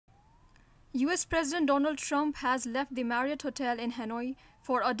US President Donald Trump has left the Marriott Hotel in Hanoi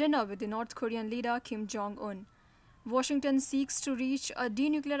for a dinner with the North Korean leader Kim Jong Un. Washington seeks to reach a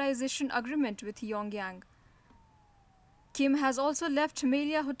denuclearization agreement with Pyongyang. Kim has also left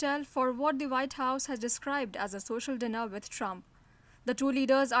Melia Hotel for what the White House has described as a social dinner with Trump. The two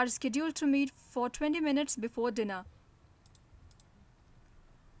leaders are scheduled to meet for 20 minutes before dinner.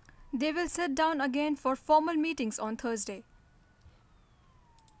 They will sit down again for formal meetings on Thursday.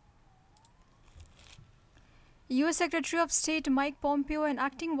 U.S. Secretary of State Mike Pompeo and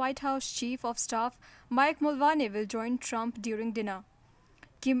acting White House Chief of Staff Mike Mulvaney will join Trump during dinner.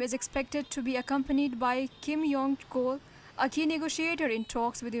 Kim is expected to be accompanied by Kim Jong Un, a key negotiator in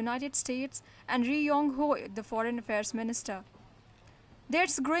talks with the United States, and Ri Yong Ho, the Foreign Affairs Minister.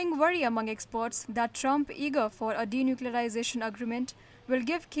 There's growing worry among experts that Trump, eager for a denuclearization agreement, will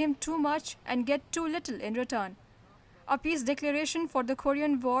give Kim too much and get too little in return. A peace declaration for the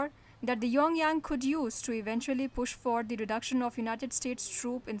Korean War that the Pyongyang could use to eventually push for the reduction of United States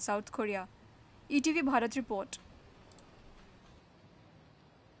troops in South Korea. ETV Bharat report.